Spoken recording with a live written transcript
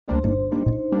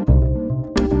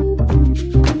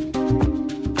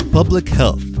Public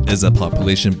health is a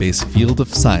population-based field of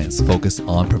science focused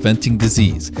on preventing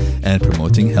disease and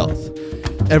promoting health.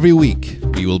 Every week,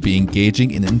 we will be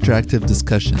engaging in interactive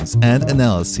discussions and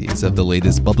analyses of the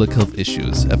latest public health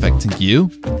issues affecting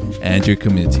you and your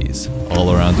communities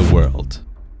all around the world.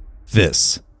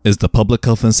 This is the Public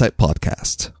Health Insight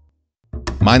Podcast.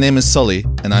 My name is Sully,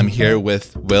 and I'm here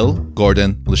with Will,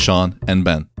 Gordon, LaShawn, and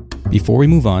Ben. Before we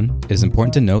move on, it is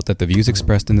important to note that the views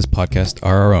expressed in this podcast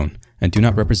are our own and do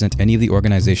not represent any of the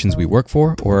organizations we work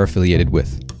for or are affiliated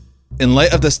with. In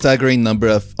light of the staggering number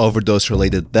of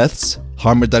overdose-related deaths,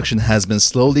 harm reduction has been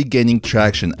slowly gaining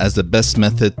traction as the best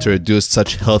method to reduce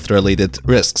such health-related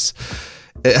risks.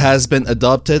 It has been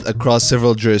adopted across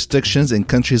several jurisdictions in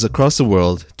countries across the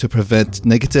world to prevent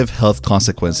negative health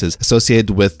consequences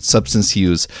associated with substance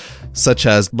use, such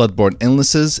as bloodborne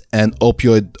illnesses and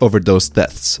opioid overdose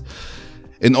deaths.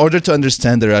 In order to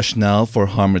understand the rationale for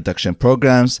harm reduction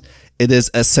programs, it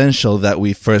is essential that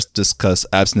we first discuss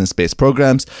abstinence-based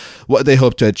programs, what they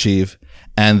hope to achieve,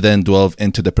 and then delve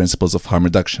into the principles of harm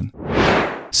reduction.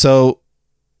 So,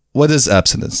 what is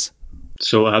abstinence?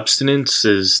 So abstinence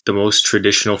is the most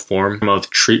traditional form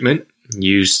of treatment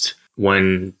used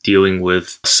when dealing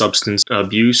with substance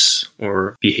abuse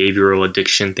or behavioral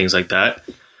addiction, things like that.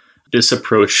 This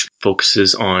approach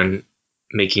focuses on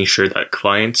making sure that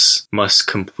clients must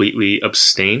completely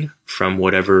abstain from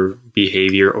whatever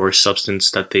behavior or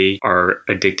substance that they are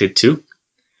addicted to.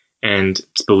 And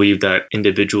it's believed that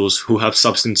individuals who have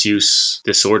substance use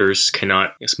disorders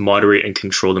cannot moderate and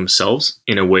control themselves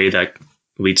in a way that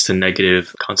leads to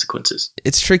negative consequences.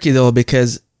 It's tricky though,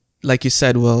 because like you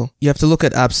said, Will, you have to look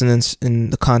at abstinence in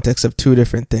the context of two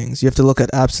different things. You have to look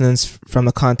at abstinence from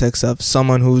the context of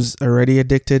someone who's already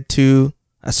addicted to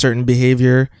a certain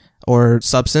behavior or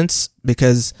substance,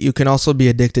 because you can also be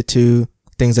addicted to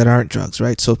things that aren't drugs,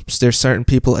 right? So there's certain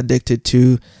people addicted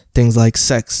to things like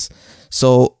sex.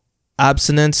 So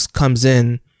abstinence comes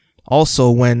in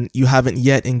also when you haven't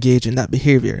yet engaged in that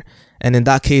behavior. And in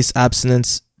that case,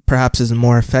 abstinence perhaps is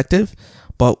more effective,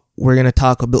 but we're going to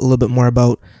talk a little bit more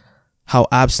about how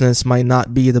abstinence might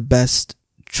not be the best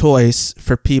choice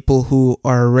for people who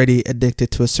are already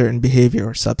addicted to a certain behavior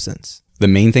or substance. The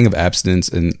main thing of abstinence,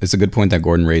 and it's a good point that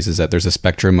Gordon raises, that there's a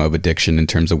spectrum of addiction in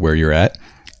terms of where you're at.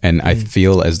 And I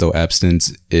feel as though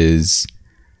abstinence is,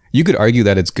 you could argue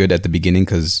that it's good at the beginning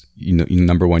because, you know,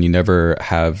 number one, you never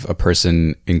have a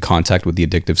person in contact with the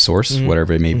addictive source,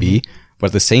 whatever it may be. But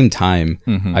at the same time,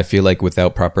 I feel like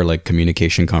without proper like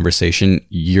communication, conversation,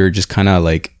 you're just kind of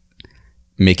like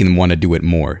making them want to do it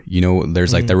more. You know,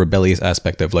 there's like the rebellious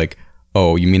aspect of like,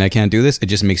 oh, you mean I can't do this? It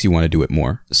just makes you want to do it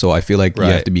more. So I feel like you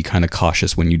have to be kind of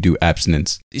cautious when you do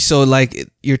abstinence. So like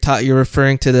you're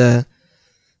referring to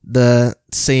the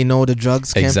Say No to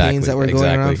Drugs campaigns that were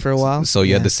going around for a while? So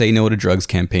you had the Say No to Drugs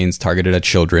campaigns targeted at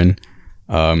children.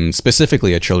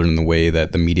 Specifically at children in the way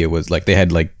that the media was like, they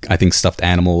had like, I think stuffed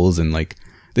animals and like,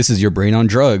 this is your brain on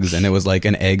drugs. And it was like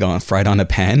an egg fried on a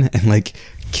pan and like,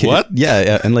 What?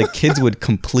 Yeah. And like kids would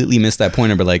completely miss that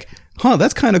point and be like, huh,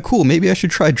 that's kind of cool. Maybe I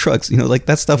should try drugs. You know, like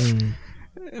that stuff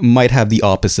might have the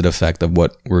opposite effect of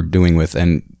what we're doing with.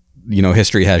 And, you know,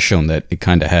 history has shown that it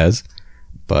kind of has.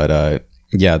 But,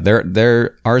 yeah,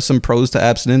 there are some pros to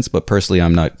abstinence, but personally,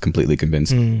 I'm not completely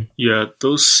convinced. Yeah,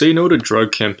 those Say No to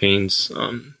Drug campaigns,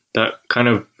 that kind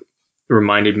of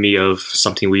reminded me of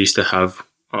something we used to have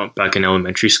back in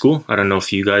elementary school. I don't know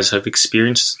if you guys have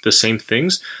experienced the same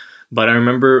things, but I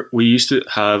remember we used to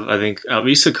have, I think, at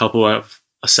least a couple of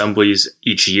assemblies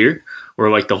each year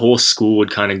where like the whole school would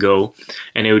kind of go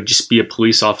and it would just be a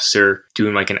police officer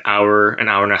doing like an hour and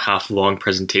a half long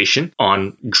presentation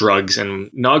on drugs.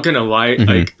 And not gonna lie,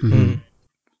 like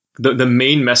the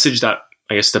main message that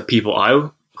I guess the people I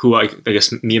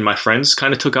guess me and my friends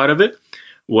kind of took out of it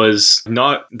was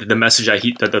not the message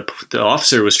that the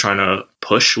officer was trying to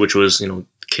push, which was, you know,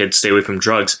 kids stay away from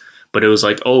drugs, but it was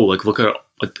like, oh, like look at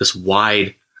like this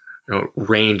wide, you know,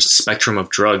 range spectrum of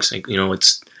drugs. Like, you know,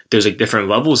 there's like different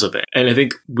levels of it. And I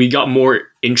think we got more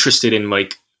interested in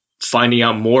like finding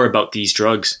out more about these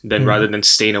drugs than rather than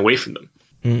staying away from them.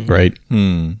 Right.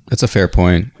 That's a fair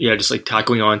point. Yeah. Just like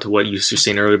tackling on to what you were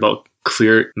saying earlier about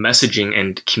clear messaging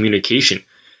and communication.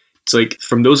 It's like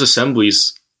from those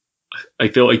assemblies, I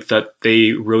feel like that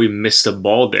they really missed the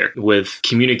ball there with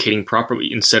communicating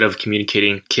properly. Instead of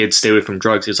communicating kids stay away from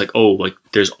drugs, it's like, oh, like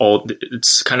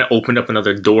it's kind of opened up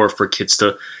another door for kids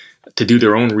to do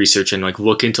their own research and like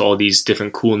look into all these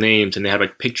different cool names, and they have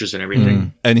like pictures and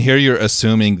everything. And here you're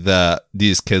assuming that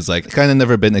these kids like kind of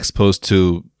never been exposed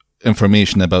to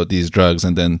information about these drugs,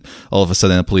 and then all of a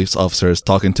sudden a police officer is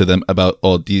talking to them about,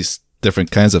 oh, these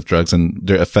different kinds of drugs and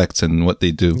their effects and what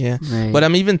they do. Yeah. Right. But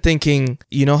I'm even thinking,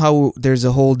 you know how there's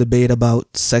a whole debate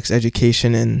about sex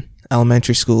education in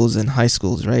elementary schools and high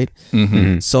schools, right?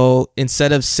 Mm-hmm. So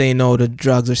instead of say no to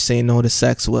drugs or say no to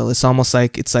sex, Will, it's almost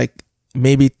like, it's like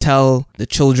maybe tell the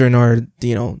children or,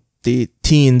 you know, the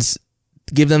teens,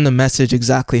 give them the message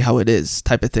exactly how it is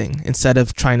type of thing, instead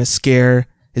of trying to scare.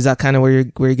 Is that kind of where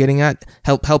you're getting at?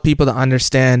 Help people to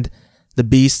understand the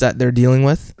beast that they're dealing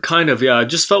with? Kind of, yeah. I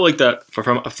just felt like that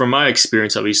from my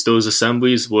experience, at least, those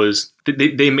assemblies was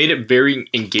they made it very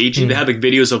engaging. They had like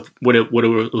videos of what it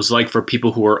was like for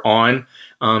people who were on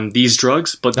these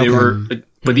drugs, but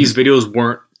these videos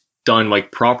weren't done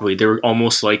like properly. They were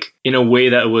almost like in a way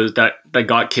that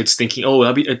got kids thinking, oh,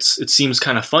 it seems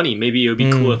kind of funny. Maybe it would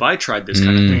be cool if I tried this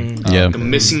kind of thing. Yeah.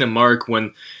 Missing the mark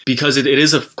because it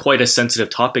is quite a sensitive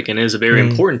topic and it is a very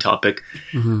important topic.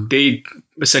 They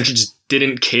essentially just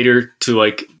didn't cater to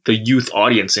like the youth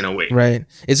audience in a way. Right.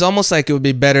 It's almost like it would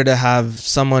be better to have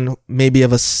someone maybe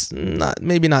of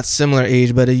maybe not similar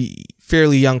age, but a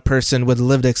fairly young person with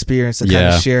lived experience to kind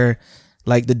of share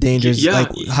like the dangers, like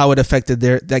how it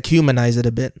affected like humanize it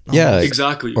a bit. Yeah,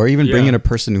 exactly. Or even bring in a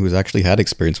person who's actually had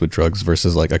experience with drugs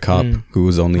versus like a cop who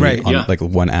was only on like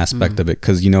one aspect of it.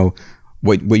 Because, you know,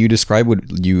 what you described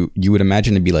you would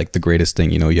imagine to be like the greatest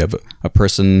thing. You know, you have a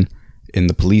person in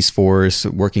the police force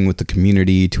working with the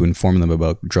community to inform them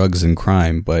about drugs and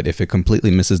crime. But if it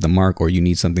completely misses the mark, or you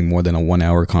need something more than a 1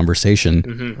 hour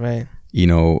conversation, right, you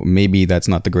know, maybe that's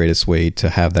not the greatest way to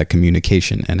have that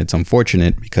communication. And it's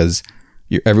unfortunate because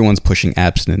everyone's pushing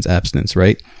abstinence,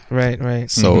 right?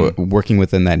 Right. So working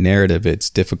within that narrative, it's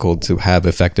difficult to have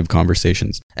effective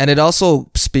conversations. And it also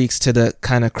speaks to the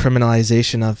kind of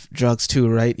criminalization of drugs too,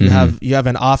 right? You have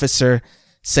an officer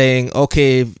saying,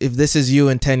 okay, if this is you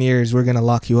in 10 years, we're going to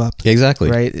lock you up. Exactly.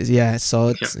 Right? Yeah.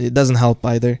 So it doesn't help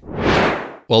either.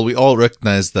 Well, we all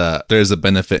recognize that there's a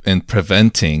benefit in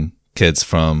preventing kids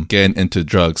from getting into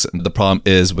drugs. The problem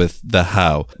is with the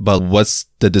how. But what's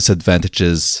the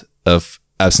disadvantages of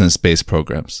abstinence-based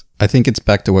programs? I think it's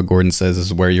back to what Gordon says,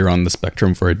 is where you're on the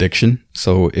spectrum for addiction.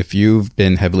 So if you've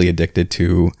been heavily addicted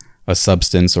to a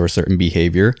substance or a certain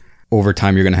behavior, over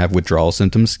time you're going to have withdrawal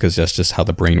symptoms, because that's just how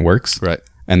the brain works. Right.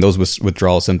 And those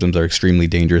withdrawal symptoms are extremely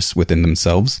dangerous within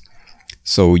themselves.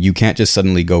 So you can't just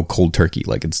suddenly go cold turkey.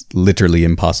 Like, it's literally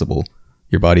impossible.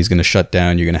 Your body's going to shut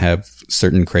down. You're going to have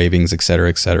certain cravings, et cetera,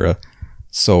 et cetera.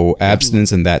 So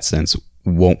abstinence in that sense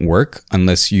won't work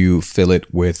unless you fill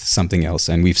it with something else.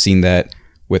 And we've seen that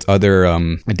with other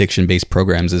addiction-based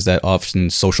programs, is that often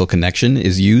social connection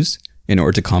is used in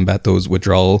order to combat those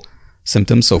withdrawal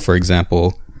symptoms. So for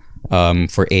example,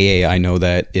 for AA, I know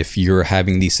that if you're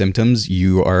having these symptoms,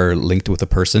 you are linked with a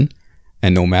person.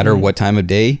 And no matter what time of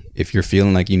day, if you're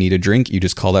feeling like you need a drink, you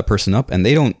just call that person up, and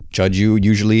they don't judge you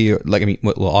usually. Like, I mean,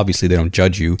 well, obviously they don't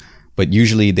judge you, but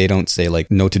usually they don't say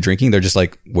like no to drinking. They're just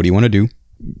like, what do you want to do?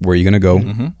 Where are you going to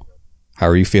go? How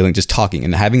are you feeling? Just talking,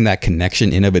 and having that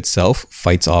connection in of itself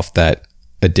fights off that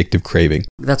addictive craving.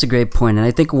 That's a great point. And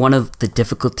I think one of the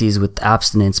difficulties with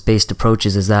abstinence-based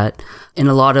approaches is that in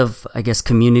a lot of, I guess,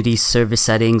 community service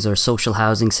settings or social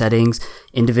housing settings,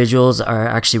 individuals are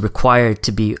actually required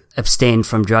to be abstained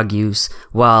from drug use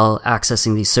while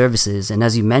accessing these services. And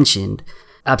as you mentioned,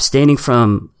 abstaining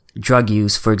from drug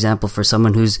use, for example, for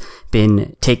someone who's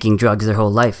been taking drugs their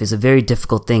whole life, is a very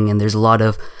difficult thing. And there's a lot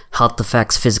of health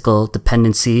effects, physical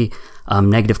dependency,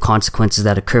 negative consequences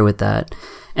that occur with that.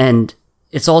 And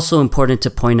it's also important to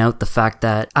point out the fact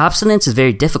that abstinence is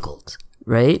very difficult,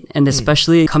 right? And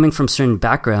especially coming from certain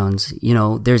backgrounds, you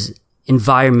know, there's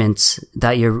environments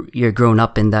that you're grown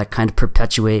up in that kind of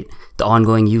perpetuate the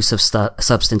ongoing use of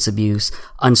substance abuse,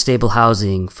 unstable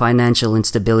housing, financial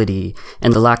instability,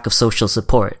 and the lack of social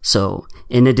support. So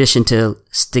in addition to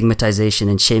stigmatization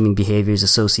and shaming behaviors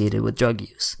associated with drug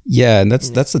use. Yeah, and that's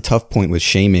the tough point with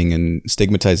shaming and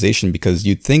stigmatization, because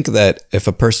you'd think that if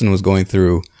a person was going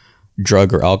through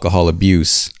drug or alcohol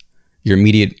abuse, your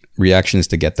immediate reaction is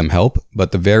to get them help.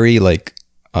 But the very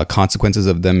consequences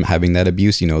of them having that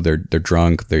abuse, you know, they're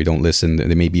drunk, they don't listen,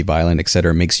 they may be violent,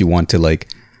 etc., makes you want to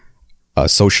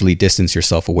socially distance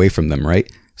yourself away from them,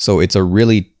 right? So it's a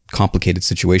really complicated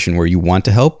situation where you want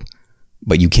to help,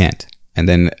 but you can't. And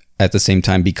then at the same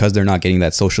time, because they're not getting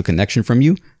that social connection from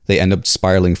you, they end up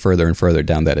spiraling further and further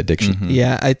down that addiction.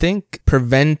 Yeah, I think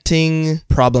preventing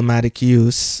problematic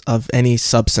use of any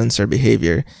substance or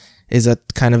behavior is a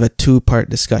kind of a two-part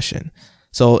discussion.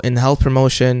 So in health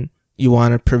promotion, you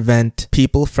want to prevent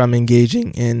people from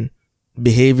engaging in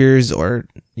behaviors or,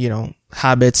 you know,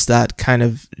 habits that kind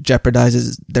of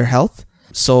jeopardizes their health.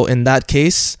 So in that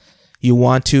case, you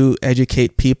want to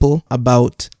educate people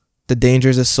about the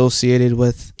dangers associated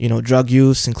with, drug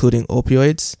use, including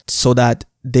opioids, so that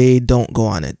they don't go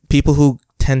on it. People who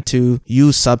tend to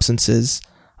use substances,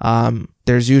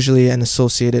 there's usually an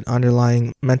associated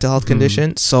underlying mental health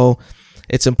condition. So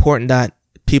it's important that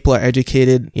people are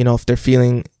educated, if they're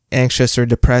feeling anxious or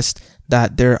depressed,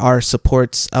 that there are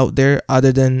supports out there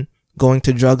other than going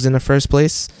to drugs in the first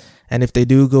place. And if they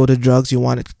do go to drugs, you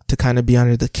want it to kind of be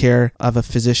under the care of a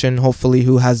physician, hopefully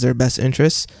who has their best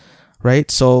interests,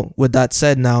 right? So with that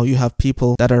said, now you have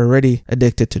people that are already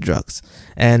addicted to drugs.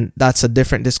 And that's a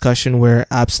different discussion where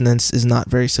abstinence is not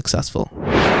very successful.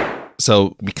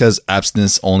 So because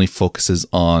abstinence only focuses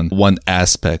on one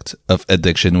aspect of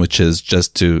addiction, which is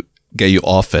just to get you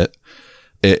off it,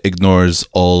 it ignores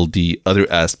all the other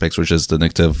aspects, which is the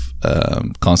negative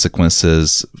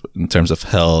consequences in terms of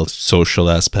health, social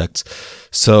aspects.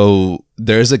 So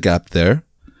there's a gap there.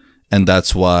 And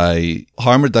that's why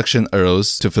harm reduction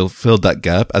arose to fulfill that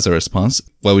gap as a response.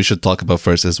 What we should talk about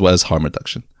first is what is harm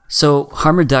reduction. So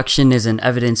harm reduction is an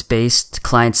evidence-based,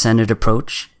 client-centered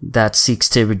approach that seeks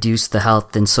to reduce the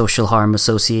health and social harm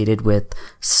associated with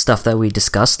stuff that we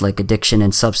discussed, like addiction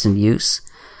and substance use.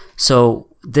 So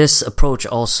this approach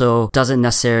also doesn't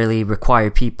necessarily require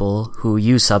people who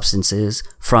use substances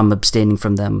from abstaining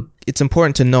from them. It's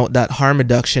important to note that harm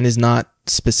reduction is not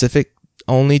specific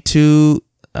only to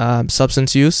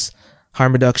substance use.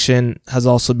 Harm reduction has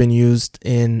also been used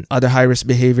in other high-risk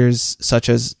behaviors such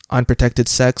as unprotected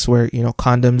sex, where,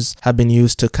 condoms have been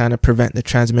used to kind of prevent the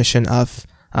transmission of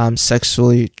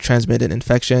sexually transmitted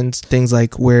infections. Things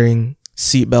like wearing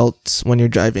seatbelts when you're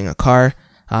driving a car.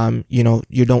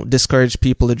 You don't discourage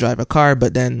people to drive a car,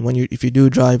 but then if you do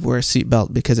drive, wear a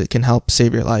seatbelt because it can help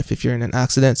save your life if you're in an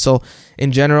accident. So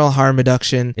in general, harm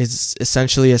reduction is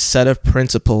essentially a set of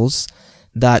principles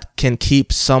that can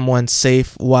keep someone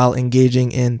safe while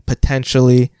engaging in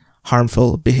potentially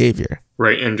harmful behavior.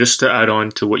 Right. And just to add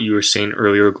on to what you were saying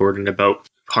earlier, Gordon, about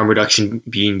harm reduction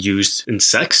being used in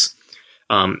sex,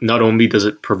 not only does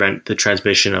it prevent the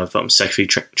transmission of sexually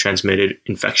transmitted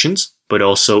infections, but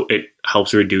also it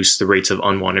helps reduce the rates of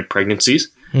unwanted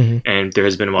pregnancies. Mm-hmm. And there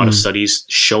has been a lot of studies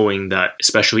showing that,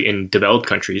 especially in developed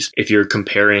countries, if you're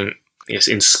comparing,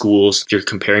 in schools, if you're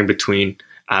comparing between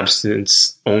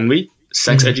abstinence only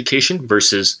sex education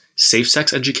versus safe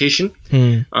sex education,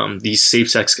 these safe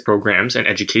sex programs and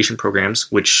education programs,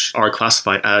 which are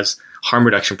classified as harm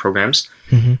reduction programs,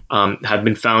 have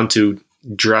been found to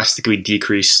drastically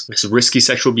decrease this risky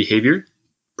sexual behavior,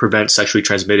 prevent sexually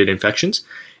transmitted infections,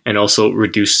 and also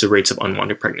reduce the rates of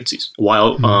unwanted pregnancies.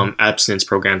 While abstinence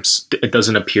programs, it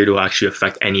doesn't appear to actually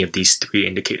affect any of these three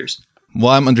indicators.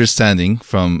 What I'm understanding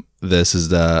from this is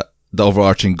that the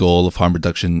overarching goal of harm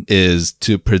reduction is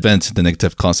to prevent the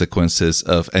negative consequences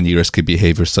of any risky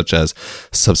behavior, such as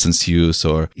substance use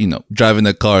or, driving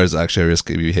a car is actually a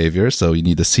risky behavior. So you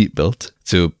need a seatbelt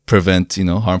to prevent,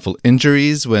 harmful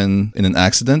injuries when in an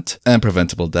accident and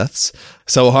preventable deaths.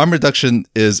 So harm reduction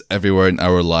is everywhere in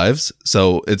our lives.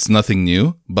 So it's nothing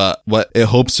new, but what it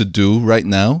hopes to do right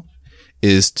now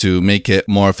is to make it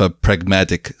more of a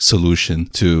pragmatic solution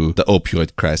to the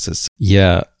opioid crisis.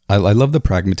 Yeah. I love the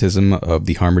pragmatism of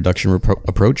the harm reduction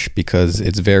approach because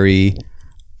it's very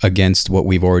against what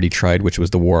we've already tried, which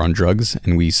was the war on drugs.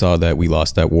 And we saw that we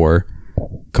lost that war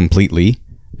completely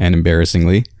and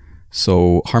embarrassingly.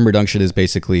 So harm reduction is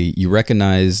basically you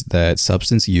recognize that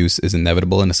substance use is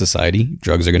inevitable in a society.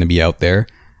 Drugs are going to be out there,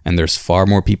 and there's far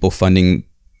more people funding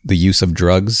the use of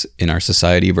drugs in our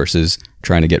society versus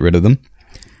trying to get rid of them.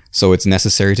 So it's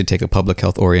necessary to take a public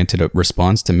health oriented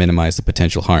response to minimize the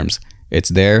potential harms. It's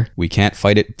there. We can't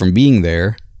fight it from being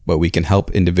there, but we can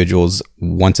help individuals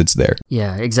once it's there.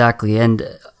 Yeah, exactly.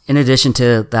 And in addition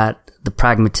to that, the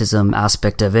pragmatism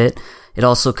aspect of it, it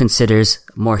also considers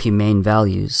more humane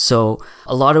values. So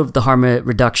a lot of the harm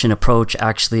reduction approach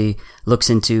actually looks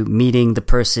into meeting the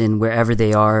person wherever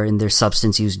they are in their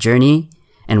substance use journey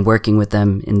and working with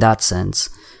them in that sense.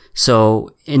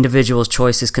 So individuals'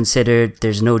 choice is considered.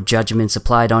 There's no judgments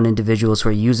applied on individuals who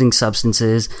are using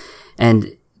substances.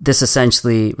 And this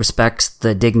essentially respects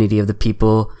the dignity of the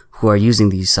people who are using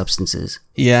these substances.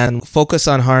 Yeah, and focus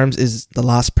on harms is the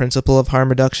last principle of harm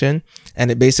reduction.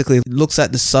 And it basically looks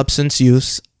at the substance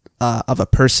use of a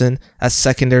person as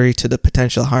secondary to the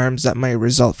potential harms that might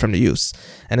result from the use.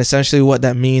 And essentially what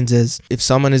that means is if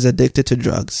someone is addicted to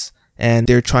drugs and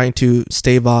they're trying to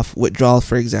stave off withdrawal,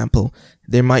 for example,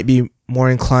 they might be more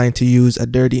inclined to use a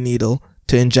dirty needle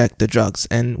to inject the drugs.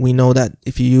 And we know that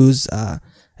if you use a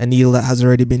needle that has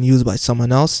already been used by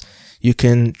someone else, you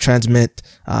can transmit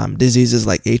diseases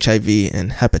like HIV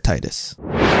and hepatitis.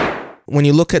 when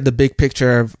you look at the big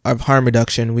picture of harm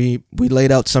reduction, we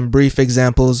laid out some brief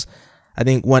examples. I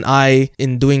think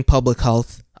in doing public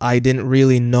health, I didn't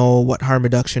really know what harm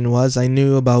reduction was. I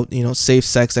knew about, safe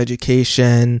sex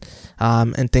education,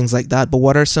 and things like that. But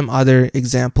what are some other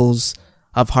examples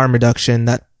of harm reduction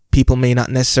that people may not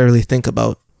necessarily think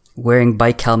about? Wearing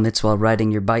bike helmets while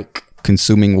riding your bike.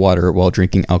 Consuming water while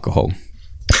drinking alcohol.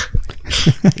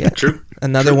 Yeah, true.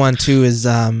 Another one too is,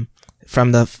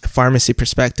 from the pharmacy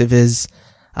perspective, is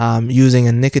using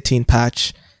a nicotine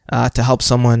patch to help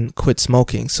someone quit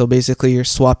smoking. So basically you're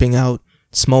swapping out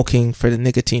smoking for the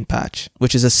nicotine patch,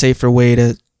 which is a safer way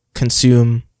to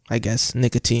consume, I guess,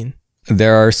 nicotine.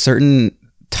 There are certain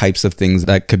types of things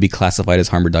that could be classified as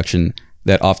harm reduction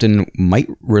that often might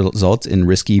result in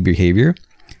risky behavior.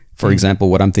 For example,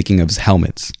 what I'm thinking of is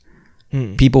helmets.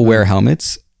 People wear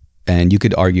helmets, and you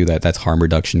could argue that that's harm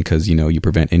reduction because, you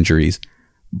prevent injuries,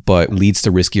 but leads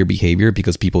to riskier behavior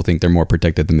because people think they're more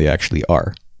protected than they actually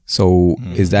are. So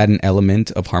is that an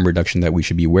element of harm reduction that we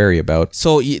should be wary about?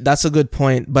 So that's a good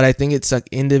point, but I think it's like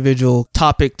individual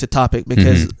topic to topic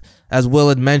because as Will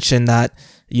had mentioned that,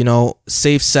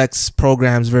 safe sex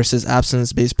programs versus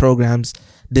abstinence-based programs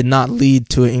did not lead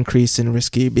to an increase in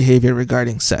risky behavior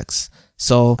regarding sex.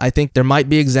 So I think there might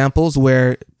be examples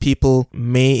where people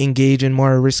may engage in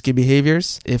more risky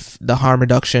behaviors if the harm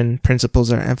reduction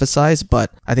principles are emphasized,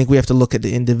 but I think we have to look at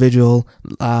the individual.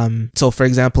 So for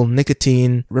example,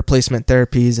 nicotine replacement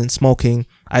therapies and smoking,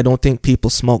 I don't think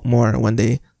people smoke more when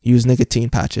they use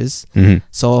nicotine patches.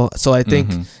 So I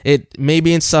think it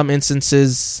maybe in some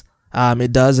instances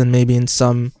it does, and maybe in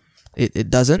some it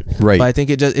doesn't. Right. But I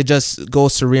think it just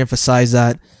goes to reemphasize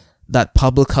that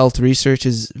public health research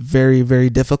is very, very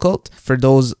difficult. For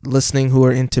those listening who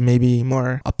are into maybe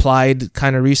more applied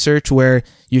kind of research where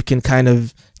you can kind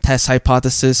of test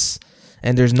hypothesis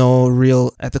and there's no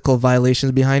real ethical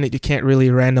violations behind it, you can't really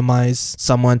randomize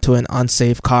someone to an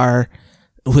unsafe car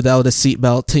without a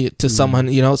seatbelt to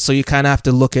someone, so you kind of have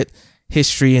to look at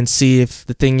history and see if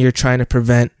the thing you're trying to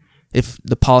prevent, if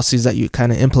the policies that you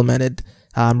kind of implemented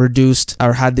reduced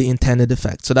or had the intended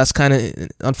effect. So that's kind of,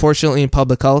 unfortunately, in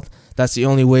public health, that's the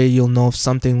only way you'll know if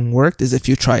something worked is if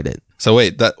you tried it. So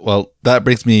wait, that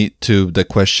brings me to the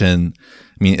question.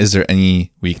 I mean, is there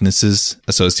any weaknesses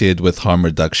associated with harm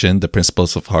reduction, the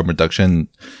principles of harm reduction?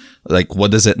 Like,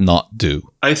 what does it not do?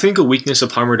 I think a weakness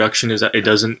of harm reduction is that it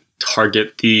doesn't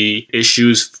target the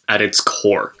issues at its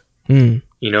core.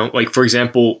 Like, for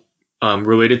example,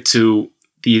 related to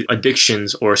the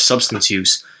addictions or substance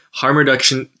use, harm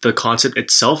reduction, the concept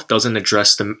itself doesn't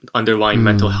address the underlying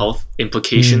mental health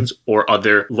implications or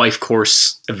other life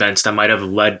course events that might have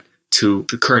led to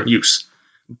the current use.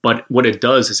 But what it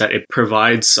does is that it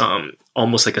provides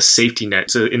almost like a safety net.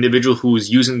 So the individual who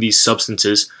is using these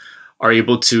substances are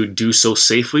able to do so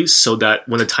safely so that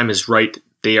when the time is right,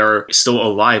 they are still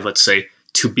alive, let's say,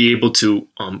 to be able to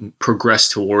progress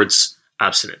towards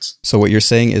abstinence. So what you're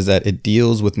saying is that it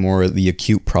deals with more the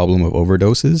acute problem of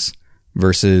overdoses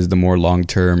versus the more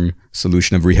long-term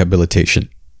solution of rehabilitation.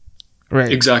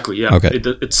 Right. Exactly. Yeah. Okay.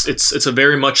 It's a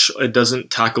very much, it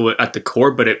doesn't tackle it at the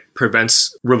core, but it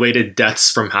prevents related deaths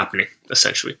from happening,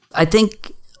 essentially. I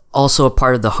think also a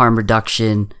part of the harm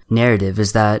reduction narrative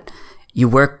is that you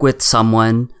work with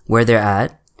someone where they're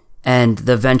at, and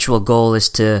the eventual goal is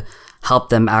to help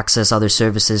them access other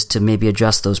services to maybe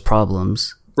address those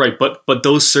problems. Right, but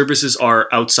those services are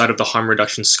outside of the harm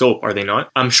reduction scope, are they not?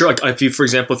 I'm sure, like, if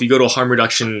you go to a harm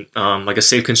reduction, like a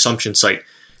safe consumption site,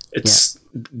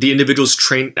 the individuals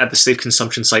trained at the safe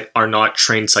consumption site are not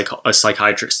trained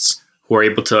psychiatrists who are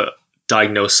able to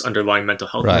diagnose underlying mental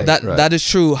health. Right. That is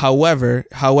true. However,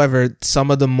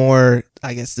 some of the more,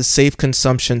 I guess, the safe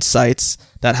consumption sites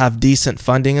that have decent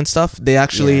funding and stuff, they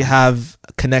actually have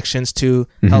connections to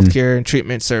healthcare and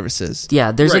treatment services.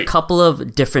 Yeah, there's a couple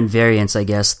of different variants, I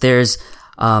guess. There's,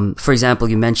 for example,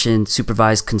 you mentioned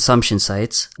supervised consumption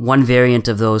sites. One variant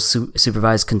of those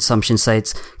supervised consumption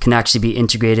sites can actually be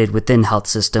integrated within health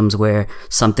systems where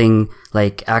something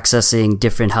like accessing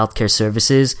different healthcare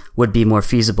services would be more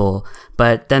feasible.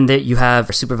 But then you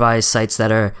have supervised sites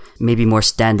that are maybe more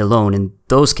standalone. In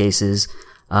those cases,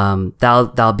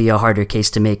 that'll be a harder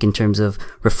case to make in terms of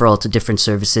referral to different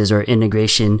services or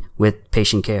integration with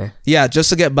patient care. Yeah, just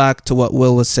to get back to what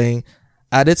Will was saying,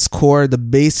 at its core, the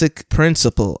basic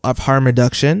principle of harm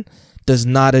reduction does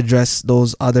not address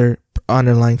those other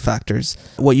underlying factors.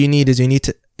 What you need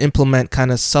to implement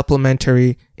kind of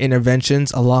supplementary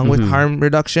interventions along with harm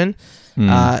reduction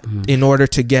in order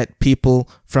to get people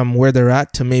from where they're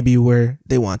at to maybe where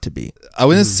they want to be. I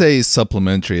wouldn't say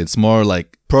supplementary. It's more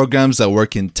like programs that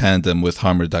work in tandem with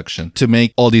harm reduction to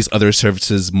make all these other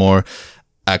services more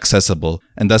accessible.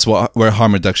 And that's where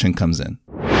harm reduction comes in.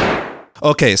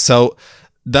 Okay, so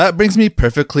that brings me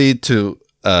perfectly to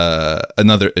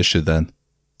another issue then.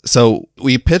 So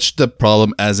we pitched the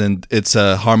problem as in it's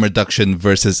a harm reduction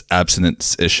versus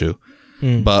abstinence issue.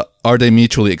 But are they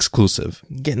mutually exclusive?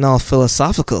 Getting all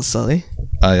philosophical, Sully.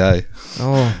 Aye.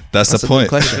 Oh, That's the point. A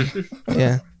good question.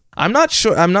 Yeah. I'm not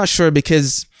sure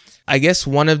because I guess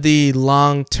one of the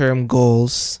long-term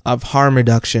goals of harm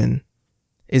reduction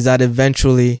is that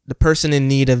eventually the person in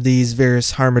need of these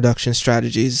various harm reduction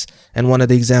strategies, and one of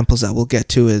the examples that we'll get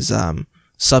to is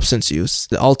substance use.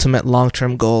 The ultimate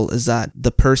long-term goal is that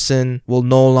the person will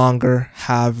no longer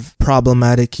have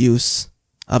problematic use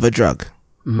of a drug.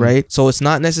 Right? So it's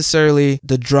not necessarily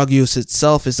the drug use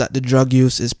itself, is that the drug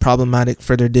use is problematic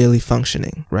for their daily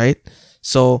functioning, right?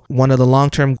 So one of the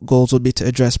long-term goals would be to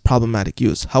address problematic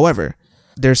use. However,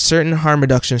 there's certain harm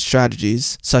reduction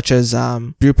strategies such as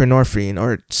buprenorphine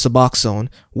or Suboxone,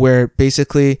 where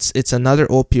basically it's another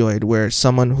opioid where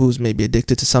someone who's maybe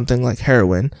addicted to something like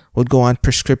heroin would go on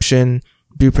prescription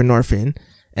buprenorphine,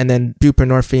 and then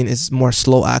buprenorphine is more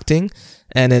slow acting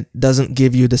and it doesn't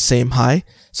give you the same high.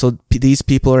 So these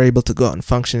people are able to go out and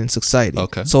function in society.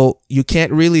 Okay. So you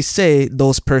can't really say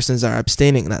those persons are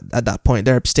abstaining at that point.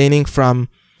 They're abstaining from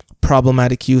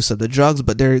problematic use of the drugs,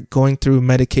 but they're going through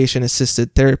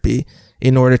medication-assisted therapy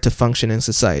in order to function in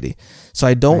society. So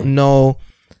I don't know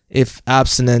if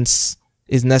abstinence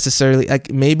is necessarily, like,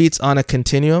 maybe it's on a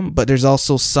continuum, but there's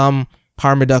also some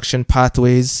harm reduction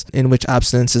pathways in which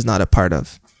abstinence is not a part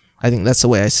of. I think that's the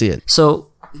way I see it. So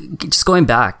just going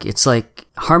back, it's like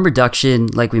harm reduction,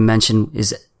 like we mentioned,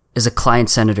 is a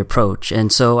client-centered approach.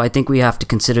 And so I think we have to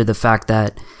consider the fact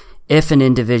that if an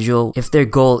individual, if their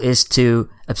goal is to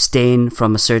abstain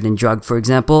from a certain drug, for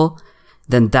example,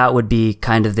 then that would be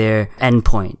kind of their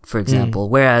endpoint, for example.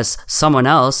 Whereas someone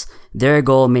else, their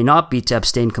goal may not be to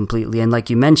abstain completely. And like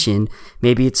you mentioned,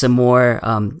 maybe it's a more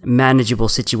manageable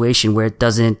situation where it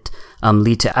doesn't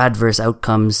lead to adverse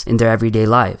outcomes in their everyday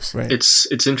lives. Right.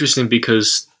 It's interesting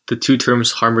because the two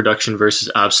terms harm reduction versus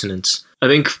abstinence, I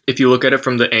think if you look at it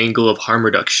from the angle of harm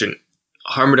reduction,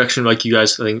 like you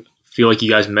guys, I feel like you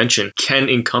guys mentioned, can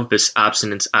encompass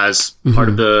abstinence as part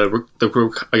of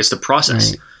the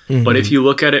process. Right. But if you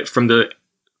look at it from the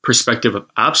perspective of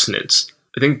abstinence,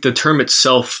 I think the term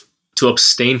itself, to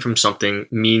abstain from something,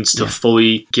 means to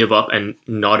fully give up and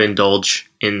not indulge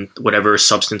in whatever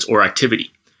substance or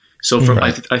activity. So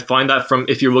I find that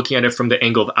if you're looking at it from the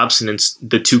angle of abstinence,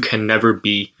 the two can never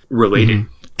be related.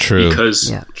 True.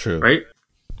 Because, True. right?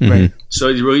 Right. So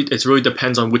it really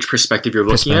depends on which perspective you're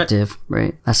looking at.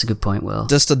 Right. That's a good point, Will.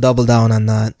 Just to double down on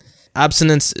that,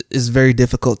 abstinence is very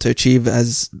difficult to achieve,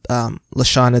 as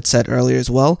LaShawn had said earlier as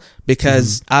well,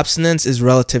 because abstinence is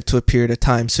relative to a period of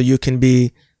time. So you can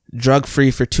be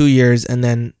drug-free for 2 years, and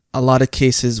then a lot of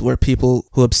cases where people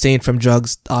who abstain from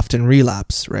drugs often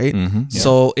relapse, right?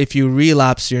 So if you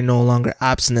relapse, you're no longer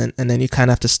abstinent, and then you kind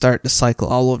of have to start the cycle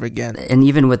all over again. And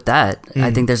even with that,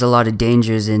 I think there's a lot of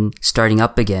dangers in starting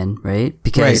up again, right?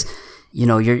 Because you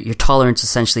know, your tolerance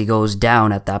essentially goes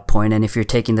down at that point. And if you're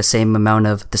taking the same amount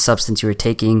of the substance you were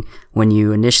taking when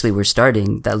you initially were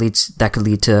starting, that could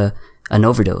lead to an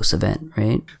overdose event,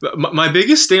 right? My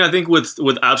biggest thing, I think,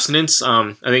 with abstinence,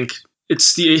 I think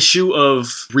it's the issue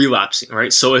of relapsing,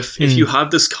 right? So if you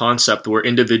have this concept where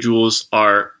individuals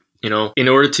are, you know, in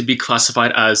order to be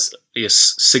classified as, I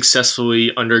guess,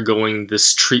 successfully undergoing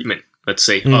this treatment, let's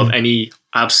say, of any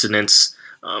abstinence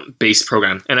based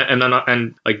program,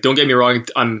 and like, don't get me wrong,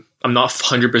 I'm not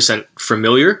 100%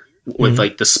 familiar with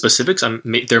like the specifics.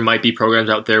 There might be programs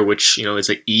out there which, you know, it's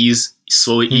like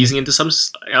slowly easing into some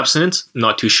abstinence. I'm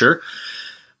not too sure.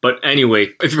 But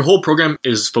anyway, if your whole program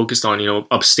is focused on, you know,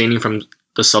 abstaining from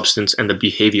the substance and the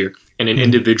behavior, and an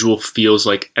individual feels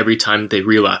like every time they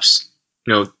relapse,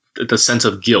 you know, the sense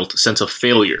of guilt, sense of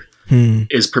failure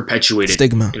is perpetuated.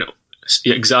 Stigma. You know,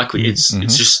 yeah, exactly. It's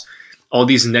just all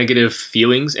these negative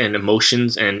feelings and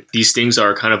emotions, and these things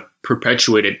are kind of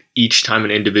perpetuated each time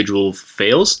an individual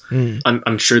fails.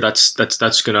 I'm sure that's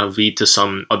going to lead to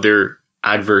some other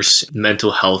adverse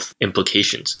mental health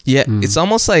implications. Yeah, it's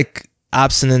almost like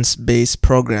abstinence-based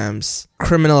programs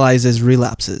criminalizes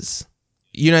relapses.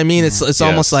 You know what I mean? It's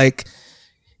almost like,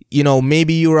 you know,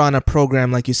 maybe you were on a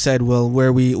program, like you said, Will,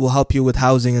 where we will help you with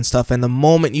housing and stuff, and the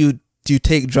moment you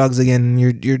take drugs again,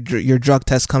 your drug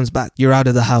test comes back, you're out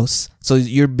of the house. So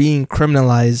you're being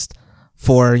criminalized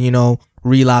for, you know,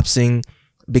 relapsing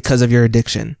because of your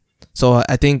addiction. So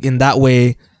I think in that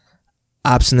way,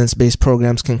 abstinence-based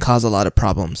programs can cause a lot of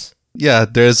problems. Yeah,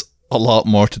 there's a lot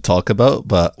more to talk about,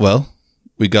 but, well,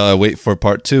 we gotta wait for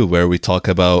part 2, where we talk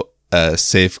about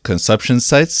safe consumption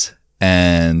sites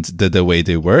and the way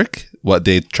they work, what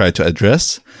they try to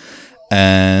address,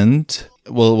 and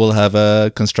we'll have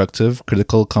a constructive,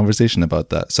 critical conversation about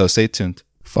that. So stay tuned.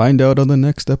 Find out on the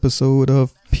next episode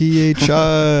of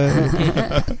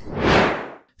PHI.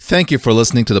 Thank you for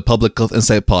listening to the Public Health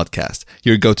Insight Podcast,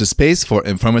 your go-to space for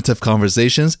informative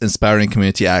conversations, inspiring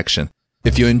community action.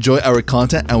 If you enjoy our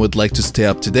content and would like to stay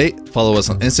up to date, follow us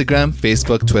on Instagram,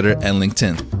 Facebook, Twitter, and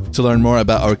LinkedIn. To learn more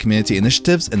about our community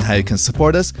initiatives and how you can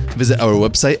support us, visit our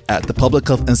website at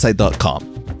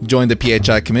thepublichealthinsight.com. Join the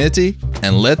PHI community,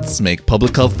 and let's make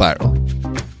public health viral.